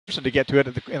to get to it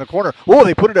in the corner. Oh,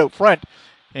 they put it out front,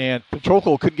 and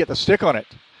Petroko couldn't get the stick on it.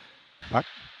 Puck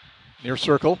near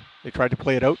circle. They tried to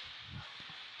play it out.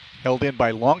 Held in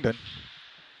by Longden.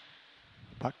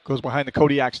 Puck goes behind the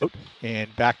Kodiaks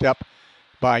and backed up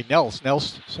by Nels.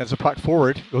 Nels sends the puck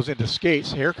forward, goes into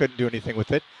skates. Hare couldn't do anything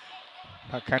with it.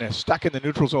 Puck kind of stuck in the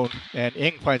neutral zone, and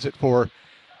Ing finds it for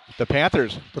the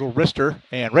Panthers. Little wrister,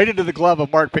 and right into the glove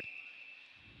of Mark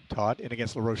Todd in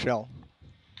against La Rochelle.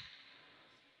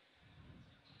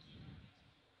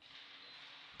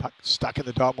 Puck stuck in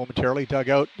the dot momentarily, dug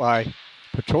out by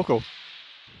Petroko.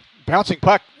 Bouncing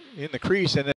puck in the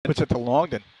crease, and then puts it to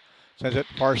Longden. Sends it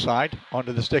far side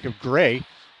onto the stick of Gray.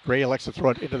 Gray elects to throw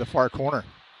it into the far corner.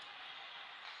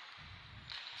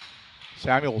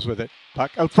 Samuels with it.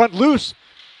 Puck out front, loose.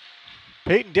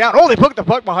 Payton down. Oh, they put the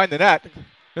puck behind the net.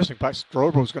 Missing puck.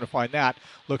 Strobo's going to find that.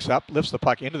 Looks up, lifts the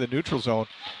puck into the neutral zone.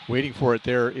 Waiting for it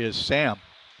there is Sam.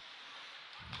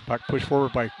 Puck pushed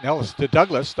forward by Nellis to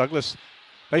Douglas. Douglas,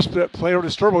 nice play over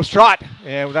to Strobo. Shot.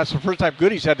 And that's the first time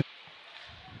Goody's had.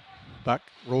 Puck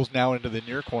rolls now into the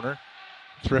near corner.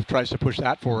 Thrift tries to push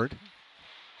that forward.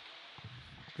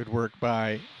 Good work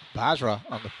by Basra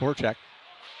on the forecheck.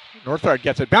 Northard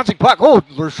gets it. Bouncing puck. Oh,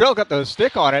 Rochelle got the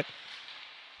stick on it.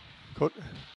 Puck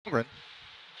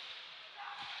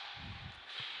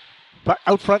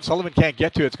out front. Sullivan can't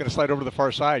get to it. It's going to slide over to the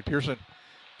far side. Pearson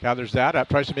gathers that up.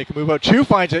 Tries to make a move out. Chu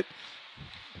finds it.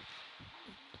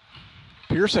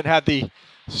 Pearson had the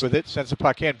with it. Sends the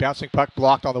puck in. Bouncing puck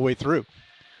blocked on the way through.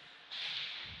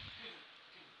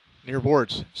 Near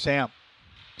boards. Sam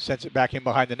sends it back in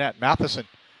behind the net. Matheson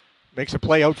makes a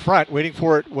play out front. Waiting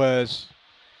for it was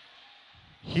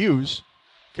Hughes.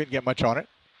 Couldn't get much on it.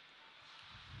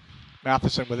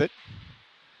 Matheson with it.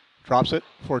 Drops it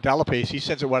for Delapace. He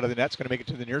sends it wide of the net. It's going to make it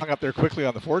to the near. Hung up there quickly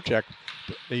on the forecheck.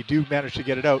 They do manage to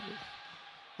get it out.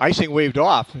 Icing waved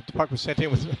off. The puck was sent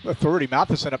in with authority.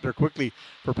 Matheson up there quickly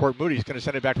for Port Moody. He's going to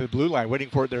send it back to the blue line.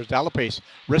 Waiting for it. There's Delapace.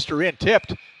 Wrister in.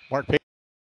 Tipped. Mark Payton.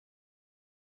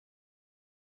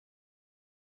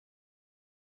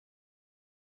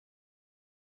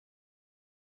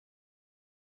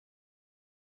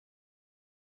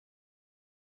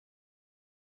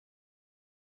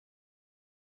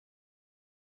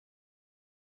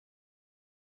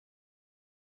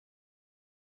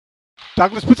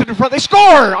 Douglas puts it in front. They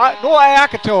score! Noah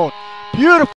Acatone.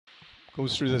 Beautiful.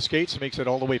 Goes through the skates, makes it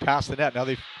all the way past the net. Now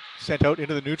they've sent out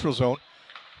into the neutral zone.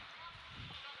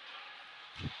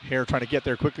 Hare trying to get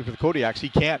there quickly for the Kodiaks. He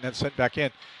can't, and then sent back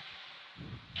in.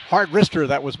 Hard wrister.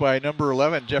 That was by number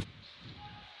 11, Jeff.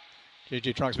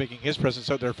 JJ Trunk's making his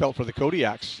presence out there felt for the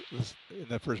Kodiaks in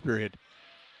the first period.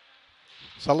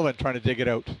 Sullivan trying to dig it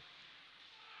out.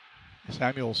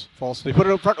 Samuels falls. They put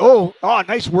it up front. Oh,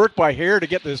 nice work by Hare to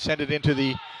get this, send it into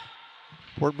the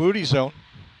Port Moody zone.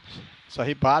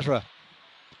 Sahib Basra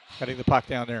cutting the puck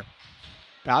down there.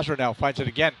 Basra now finds it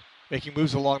again, making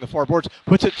moves along the far boards.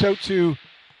 Puts it out to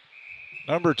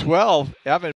number 12,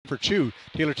 Evan for Chu.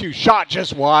 Taylor Chu, shot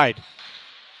just wide.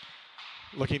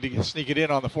 Looking to sneak it in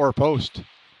on the far post.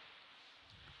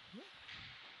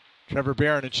 Trevor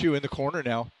Barron and Chu in the corner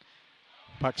now.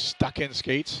 Puck stuck in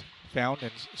skates. Found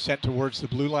and sent towards the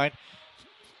blue line.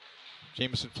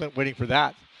 Jamison Flint waiting for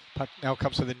that. Puck now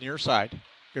comes to the near side.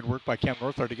 Good work by Cam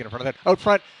Northard to get in front of that. Out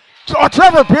front.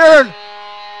 Trevor Barron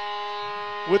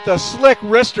with the slick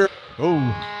wrister. Oh,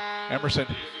 Emerson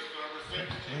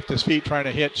left his feet trying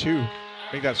to hit Chu.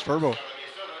 I think that's Storbo.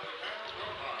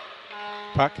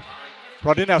 Puck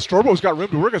brought in now. Storbo's got room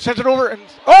to work. Sends it over and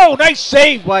nice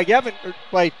save by Gavin.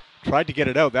 Tried to get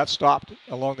it out. That stopped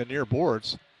along the near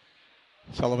boards.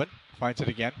 Sullivan finds it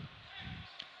again.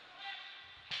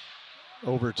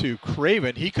 Over to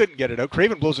Craven. He couldn't get it out.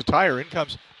 Craven blows a tire. In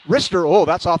comes Wrister. Oh,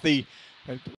 that's off the...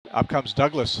 Up comes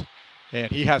Douglas.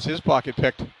 And he has his pocket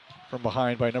picked from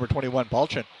behind by number 21,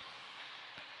 Balchin.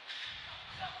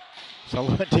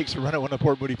 Sullivan takes a run at one of the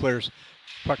Port Moody players.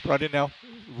 Puck brought in now.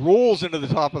 Rolls into the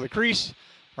top of the crease.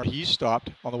 He's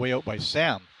stopped on the way out by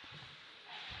Sam.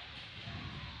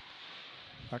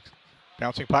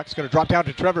 Bouncing puck's going to drop down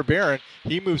to Trevor Barron.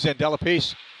 He moves in.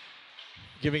 Delapace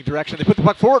giving direction. They put the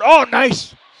puck forward. Oh,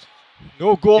 nice.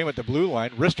 No goal at the blue line.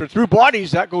 Wrister through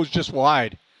bodies. That goes just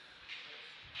wide.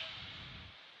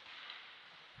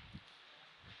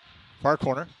 Far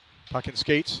corner. Puck in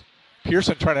skates.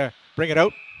 Pearson trying to bring it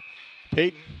out.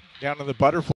 Payton down on the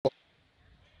butterfly.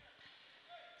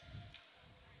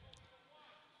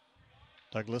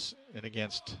 Douglas in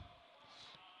against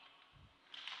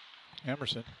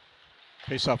Emerson.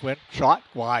 Face-off win. Shot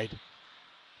wide.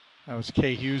 That was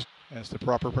K. Hughes. That's the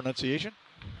proper pronunciation.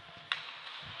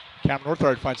 Cam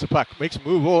Northard finds the puck. Makes a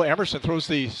move. Oh, Emerson throws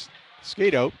the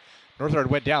skate out. Northard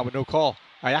went down, but no call.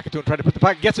 Ayakatone tried to put the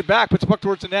puck, gets it back, puts the puck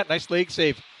towards the net. Nice leg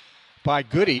save by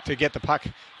Goody to get the puck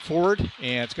forward,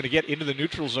 and it's going to get into the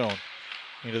neutral zone.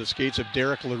 Into the skates of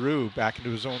Derek LaRue, back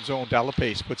into his own zone.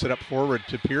 Delapace puts it up forward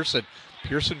to Pearson.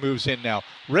 Pearson moves in now.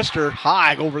 Rister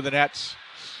high over the nets.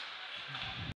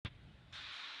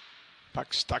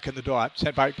 Puck stuck in the dot,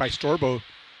 sent by Storbo.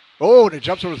 Oh, and it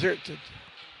jumps over there.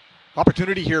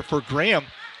 Opportunity here for Graham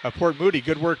of Port Moody.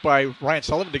 Good work by Ryan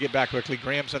Sullivan to get back quickly.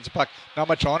 Graham sends the puck, not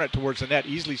much on it, towards the net.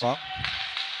 Easily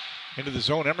into the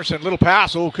zone. Emerson, little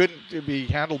pass. Oh, couldn't be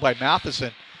handled by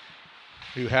Matheson,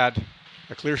 who had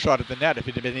a clear shot at the net if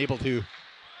he'd been able to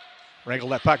wrangle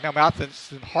that puck. Now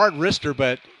Matheson, hard wrister,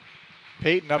 but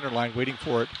Peyton underline waiting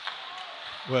for it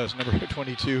was number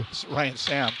 22, Ryan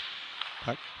Sam.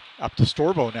 Puck up to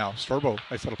Storbo now. Storbo,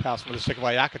 nice little pass with the stick of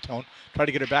Ayakatone. Try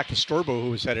to get it back to Storbo, who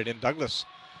was headed in. Douglas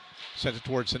sends it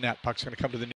towards the net. Puck's going to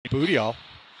come to the Bootyall.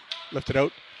 Lift it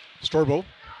out. Storbo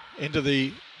into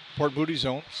the Port Moody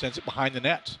zone. Sends it behind the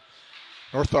net.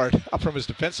 Northard up from his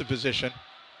defensive position.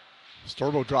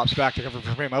 Storbo drops back to cover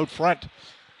for him out front.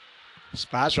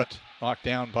 Spazrat knocked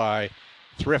down by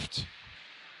Thrift.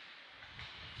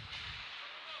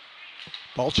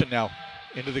 Balchin now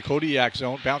into the Kodiak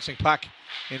zone. Bouncing puck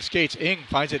in skates. Ing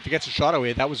finds it, gets a shot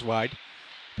away. That was wide.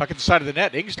 Puck at the side of the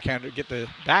net. Ing's can get the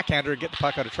backhander and get the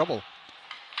puck out of trouble.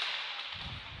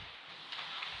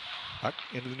 Puck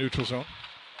into the neutral zone.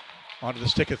 Onto the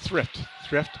stick of Thrift.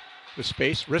 Thrift with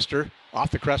space. Rister off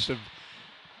the crest of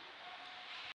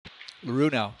LaRue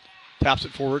now. Taps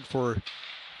it forward for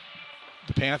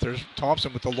the Panthers.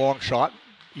 Thompson with the long shot.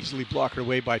 Easily blocked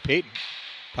away by Peyton.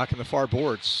 Puck in the far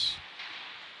boards.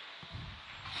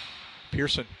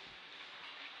 Pearson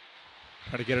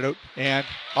trying to get it out. And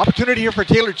opportunity here for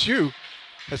Taylor Chu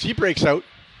as he breaks out.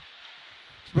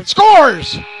 But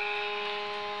scores!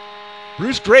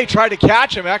 Bruce Gray tried to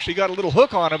catch him. Actually got a little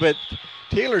hook on him, but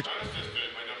Taylor.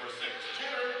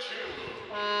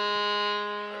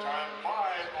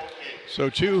 So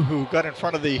Chu, who got in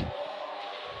front of the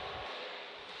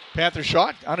Panther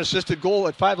shot, unassisted goal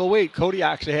at 5:08.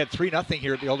 Kodiaks ahead 3-0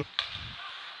 here at the Aldergrove.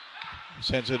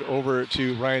 Sends it over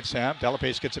to Ryan Sam.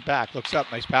 Delapace gets it back. Looks up.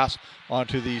 Nice pass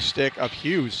onto the stick of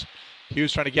Hughes.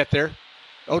 Hughes trying to get there.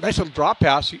 Oh, nice little drop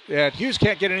pass. And Hughes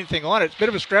can't get anything on it. It's a bit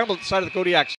of a scramble at the side of the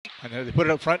Kodiaks. And then they put it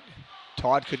up front.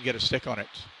 Todd couldn't get a stick on it.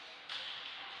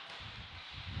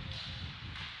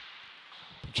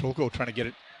 Pacholko trying to get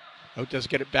it out. Does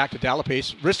get it back to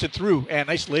Delapace. Wristed through. And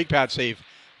nice leg pad save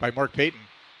by Mark Payton.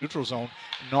 Neutral zone.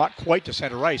 Not quite to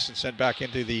center ice and sent back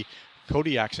into the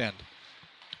Kodiaks end.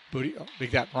 Booty,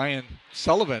 big that Ryan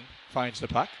Sullivan finds the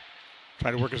puck.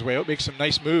 Trying to work his way out. Makes some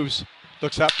nice moves.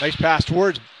 Looks up. Nice pass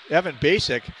towards Evan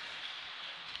Basic.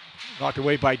 Knocked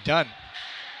away by Dunn.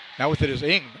 Now with it is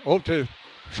Ing. Oh, to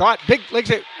shot. Big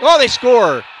legs. Oh, they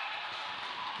score.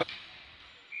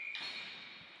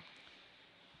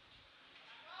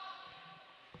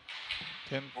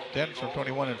 Ten from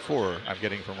 21-4. I'm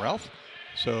getting from Ralph.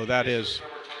 So that is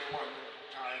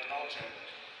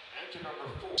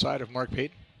side of Mark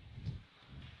Payton.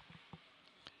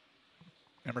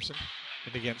 Emerson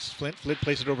in against Flint. Flint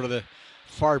plays it over to the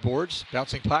far boards.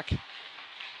 Bouncing puck.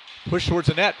 Push towards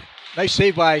the net. Nice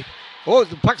save by. Oh,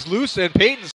 the puck's loose and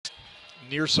Payton's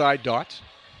near side dot.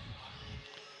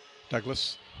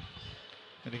 Douglas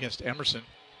in against Emerson.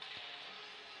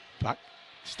 Puck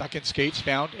stuck in skates,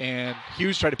 found, and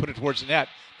Hughes tried to put it towards the net.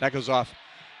 That goes off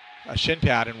a shin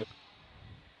pad and.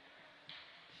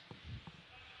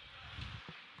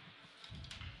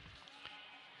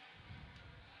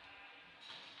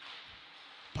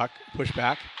 Puck, push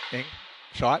back, Ing,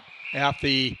 shot, off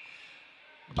the,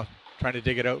 trying to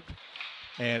dig it out,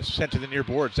 and sent to the near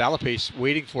boards. Delapace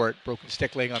waiting for it, broken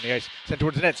stick laying on the ice, sent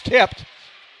towards the net, it's tipped.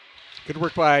 Good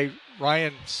work by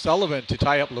Ryan Sullivan to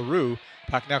tie up LaRue.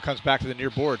 Puck now comes back to the near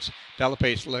boards.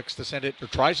 Delapace looks to send it, or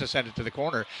tries to send it to the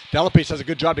corner. Delapace does a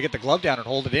good job to get the glove down and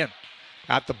hold it in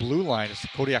at the blue line as the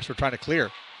Kodiaks were trying to clear.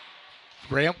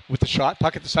 Graham with the shot,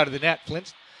 puck at the side of the net.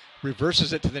 Flint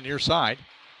reverses it to the near side.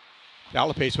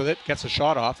 Delapace with it, gets the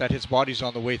shot off. That hits bodies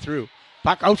on the way through.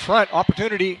 Puck out front,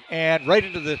 opportunity, and right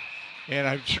into the,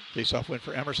 and face-off win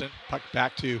for Emerson. Puck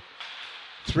back to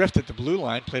Thrift at the blue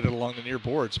line, played it along the near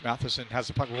boards. Matheson has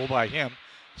the puck roll by him.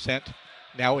 Sent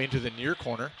now into the near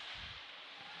corner.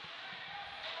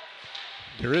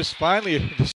 There is finally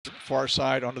the far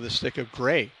side onto the stick of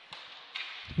Gray.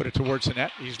 Put it towards the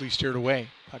net, easily steered away.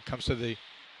 Puck comes to the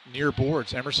near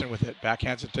boards. Emerson with it,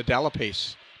 backhands it to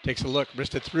Delapace. Takes a look,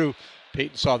 wristed through.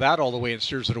 Payton saw that all the way and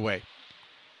steers it away.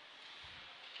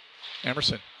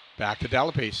 Emerson back to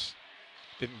Delapace.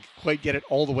 Didn't quite get it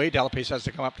all the way. Delapace has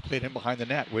to come up to play it in behind the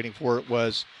net. Waiting for it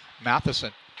was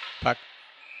Matheson. Puck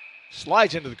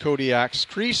slides into the Kodiaks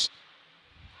crease.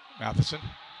 Matheson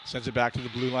sends it back to the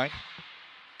blue line.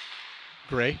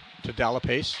 Gray to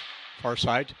Delapace. Far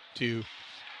side to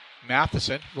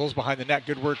Matheson. Rolls behind the net.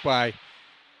 Good work by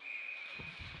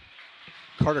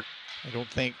Carter. I don't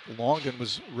think Longden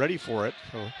was ready for it.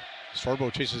 So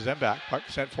Storbo chases them back. Puck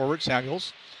sent forward.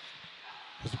 Samuels.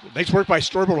 Nice work by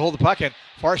Storbo to hold the puck in.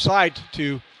 Far side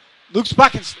to Luke's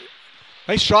puck.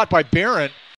 Nice shot by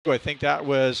Barron. I think that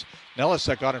was Nellis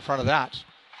that got in front of that.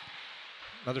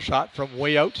 Another shot from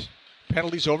way out.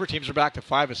 Penalties over. Teams are back to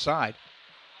 5 aside.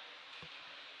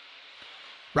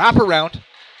 Wraparound.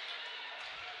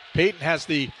 Peyton has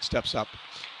the steps up.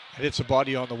 It hits a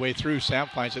body on the way through. Sam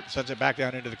finds it and sends it back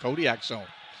down into the Kodiak zone.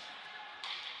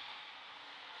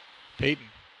 Peyton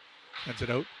sends it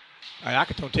out.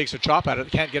 Iacatone takes a chop at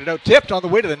it. Can't get it out. Tipped on the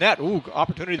way to the net. Ooh,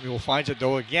 opportunity. He will finds it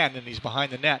though again, and he's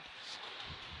behind the net.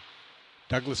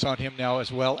 Douglas on him now,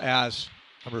 as well as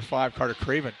number 5, Carter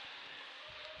Craven.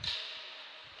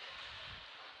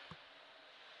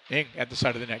 Ing at the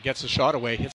side of the net. Gets the shot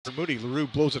away. Hits Moody. LaRue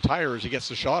blows a tire as he gets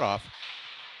the shot off.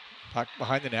 Puck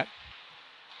behind the net.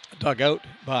 Dug out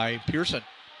by Pearson.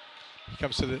 He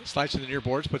comes to the, slides to the near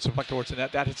boards, puts the puck towards the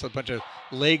net. That hits a bunch of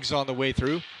legs on the way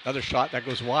through. Another shot that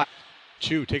goes wide.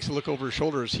 Chu takes a look over his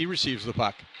shoulder as he receives the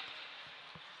puck.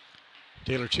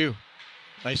 Taylor Chu.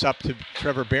 Nice up to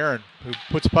Trevor Barron, who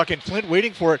puts the puck in. Flint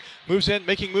waiting for it. Moves in,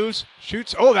 making moves.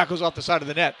 Shoots. Oh, that goes off the side of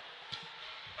the net.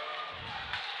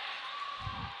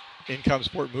 In comes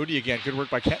Port Moody again. Good work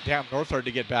by Cam Northard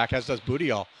to get back, as does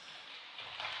Boudial.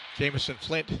 Jamison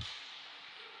Flint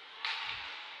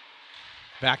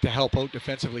back to help out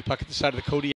defensively. Puck at the side of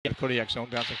the Kodiak zone.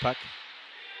 Bouncing puck.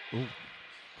 Ooh.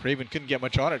 Craven couldn't get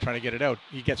much on it trying to get it out.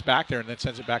 He gets back there and then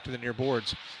sends it back to the near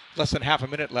boards. Less than half a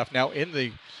minute left now in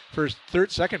the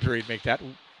second period. Make that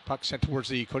puck sent towards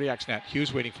the Kodiak's net.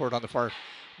 Hughes waiting for it on the far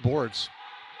boards.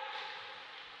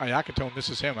 Iacatone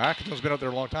misses him. Iacatone's been out there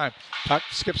a long time. Puck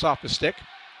skips off the stick.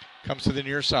 Comes to the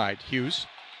near side. Hughes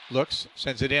looks,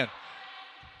 sends it in.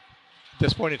 At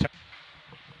this point in time,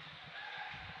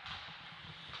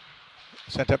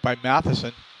 sent up by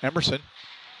Matheson. Emerson.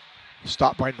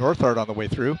 Stopped by Northard on the way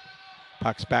through.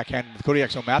 Puck's backhanded to the Kodiak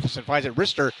zone. Matheson finds it.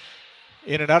 Wrister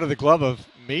in and out of the glove of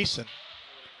Mason.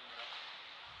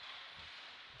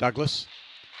 Douglas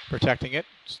protecting it.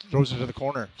 Throws it to the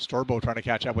corner. Storbo trying to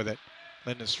catch up with it.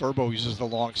 Lyndon Storbo uses the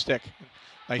long stick.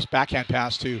 Nice backhand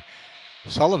pass to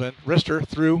Sullivan. Wrister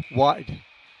through wide.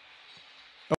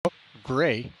 Oh,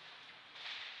 Gray.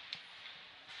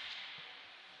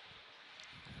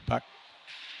 Puck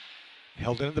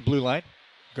held into the blue line.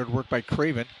 Good work by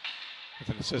Craven with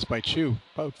an assist by Chu.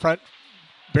 Out front,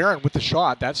 Barron with the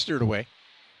shot. That's steered away.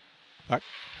 Puck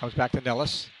comes back to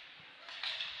Nellis.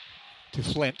 To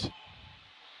Flint.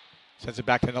 Sends it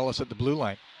back to Nellis at the blue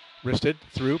line. Wristed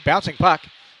through. Bouncing puck.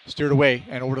 Steered away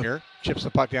and over to here. Chips the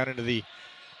puck down into the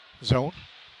zone.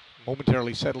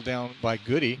 Momentarily settled down by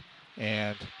Goody.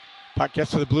 And puck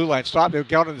gets to the blue line. Stopped. They'll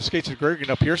go out on the skates of Gregory.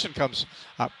 Now Pearson comes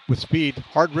up with speed.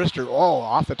 Hard wrister. Oh,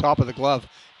 off the top of the glove.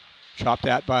 Chopped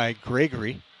at by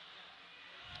Gregory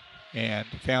and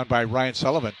found by Ryan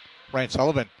Sullivan. Ryan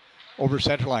Sullivan over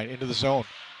center line into the zone.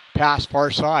 Pass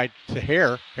far side to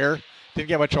Hare. Hare didn't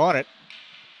get much on it.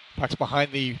 Puck's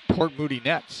behind the Port Moody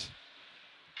nets.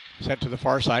 Sent to the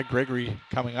far side. Gregory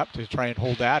coming up to try and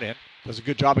hold that in. Does a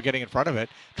good job of getting in front of it.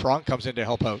 Trong comes in to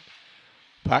help out.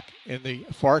 Puck in the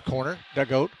far corner.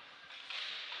 Dug out.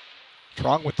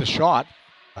 Trong with the shot.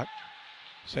 Puck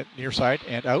sent near side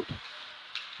and out.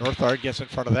 Northard gets in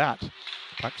front of that.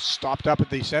 Puck stopped up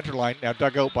at the center line. Now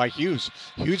dug out by Hughes.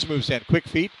 Hughes moves in. Quick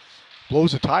feet.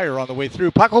 Blows a tire on the way through.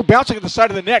 Puck bouncing at the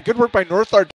side of the net. Good work by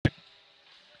Northard.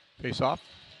 Face off.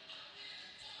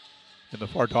 In the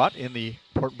far dot in the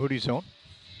Port Moody zone.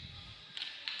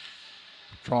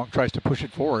 Trong tries to push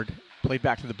it forward. Played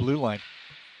back to the blue line.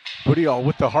 Boudial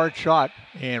with the hard shot.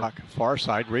 And far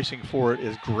side. Racing for it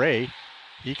is Gray.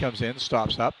 He comes in.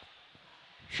 Stops up.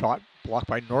 Shot blocked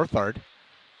by Northard.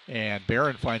 And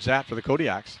Barron finds that for the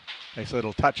Kodiaks. Nice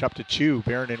little touch up to Chu.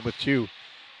 Barron in with Chu.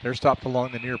 They're stopped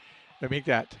along the near. They make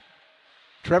that.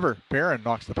 Trevor Barron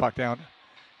knocks the puck down.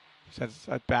 Sends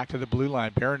that back to the blue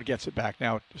line. Barron gets it back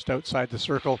now. Just outside the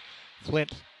circle.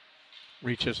 Flint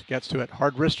reaches, gets to it.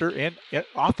 Hard wrister in,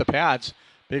 off the pads.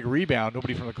 Big rebound.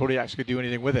 Nobody from the Kodiaks could do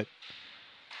anything with it.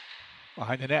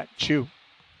 Behind the net. Chu.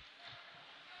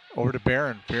 Over to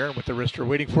Barron. Barron with the wrister.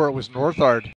 Waiting for it was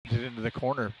Northard. Into the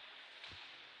corner.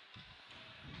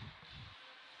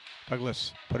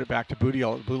 Douglas put it back to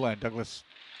Boudial at the blue line. Douglas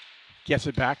gets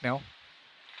it back now.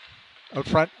 Out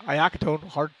front, Iacatone,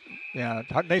 hard, yeah,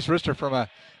 nice wrister from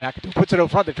Iacatone. Puts it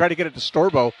out front. They try to get it to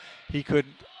Storbo. He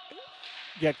couldn't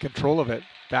get control of it.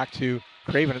 Back to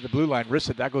Craven at the blue line.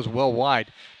 Wristed. That goes well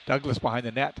wide. Douglas behind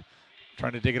the net.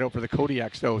 Trying to dig it out for the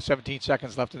Kodiaks, though. 17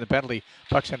 seconds left in the penalty.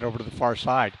 Puck sent over to the far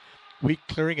side. Weak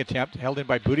clearing attempt, held in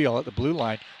by Boudial at the blue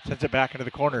line. Sends it back into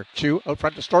the corner. Chu out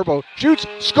front to Storbo. Shoots.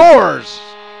 Scores!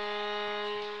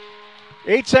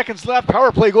 8 seconds left.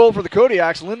 Power play goal for the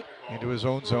Kodiaks. Into his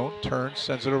own zone. Turns.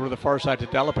 Sends it over to the far side to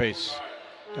Delapace.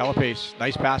 Delapace.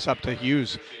 Nice pass up to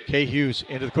Hughes. Kay Hughes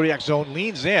into the Kodiak zone.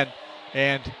 Leans in.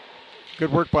 And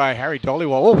good work by Harry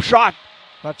Dollywall. Oh, shot!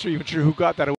 Not even sure who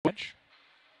got that away.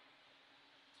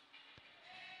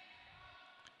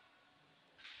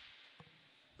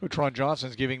 Coach Ron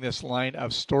Johnson's giving this line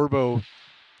of Storbo,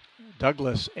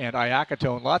 Douglas, and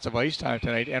Iacatone lots of ice time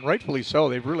tonight, and rightfully so.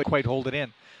 They've really quite hold it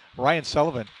in. Ryan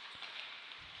Sullivan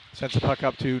sends the puck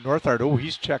up to Northard. Oh,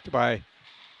 he's checked by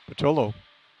Pacholko.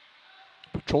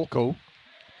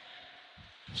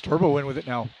 Storbo in with it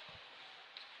now.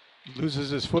 Loses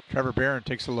his foot. Trevor Barron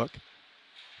takes a look.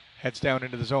 Heads down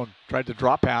into the zone. Tried to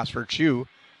drop pass for Chu.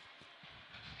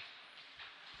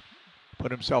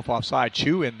 Put himself offside.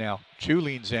 Chu in now. Chu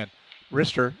leans in.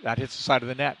 Wrister, that hits the side of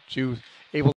the net. Chu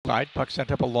able to side. Puck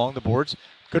sent up along the boards.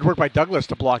 Good work by Douglas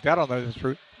to block that on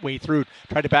the way through.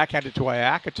 Tried to backhand it to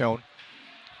Iacatone.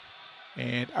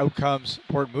 And out comes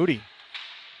Port Moody.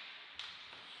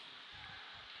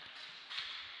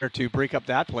 To break up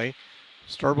that play.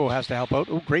 Storbo has to help out.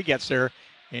 Oh, Gray gets there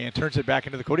and turns it back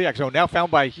into the Kodiak zone. Now found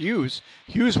by Hughes.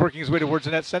 Hughes working his way towards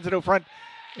the net. Sends it out front.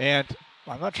 And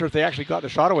I'm not sure if they actually got the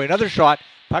shot away. Another shot.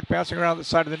 Puck bouncing around the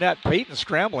side of the net. Payton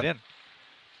scrambling in.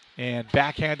 And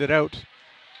backhanded out.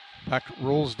 Puck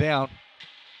rolls down.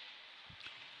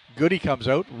 Goody comes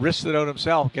out. Wrists it out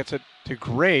himself. Gets it to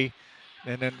Gray.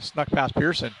 And then snuck past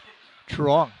Pearson.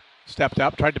 Truong stepped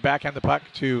up. Tried to backhand the puck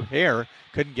to Hare.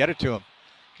 Couldn't get it to him.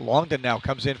 Longden now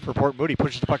comes in for Port Moody.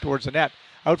 Pushes the puck towards the net.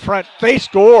 Out front. They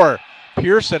score.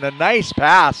 Pearson, a nice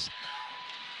pass.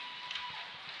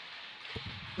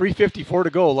 3:54 to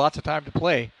go. Lots of time to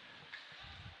play.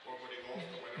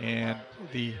 And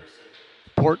the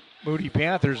Port Moody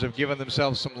Panthers have given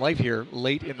themselves some life here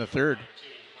late in the third.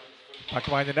 Puck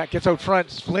behind the net. Gets out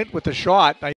front. Flint with the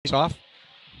shot. Nice off.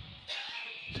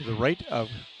 To the right of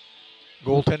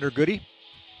goaltender Goody.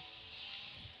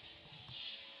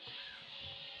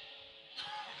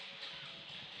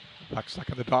 Puck stuck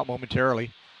in the dot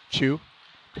momentarily. Chu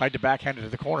tried to backhand it to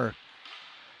the corner.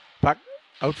 Puck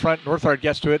out front. Northard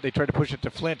gets to it. They tried to push it to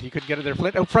Flint. He couldn't get it there.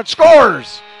 Flint out front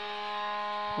scores!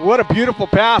 What a beautiful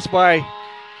pass by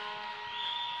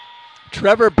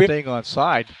Trevor Staying on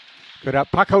side. Good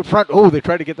up. Puck out front. Oh, they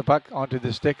tried to get the puck onto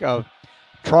the stick of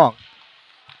Truong.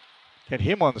 Get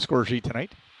him on the score sheet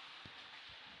tonight.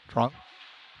 Truong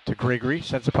to Gregory.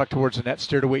 Sends the puck towards the net.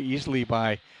 Steered away easily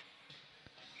by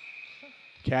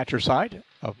catcher side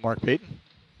of Mark Payton.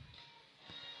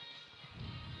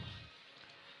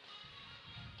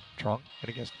 Truong and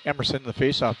against Emerson in the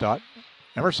faceoff dot.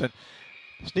 Emerson,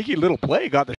 sneaky little play,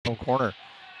 got the corner.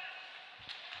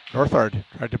 Northard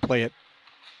tried to play it.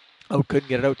 Oh, couldn't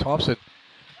get it out. Thompson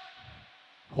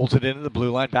holds it into the blue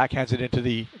line, backhands it into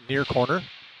the near corner.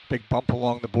 Big bump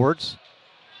along the boards.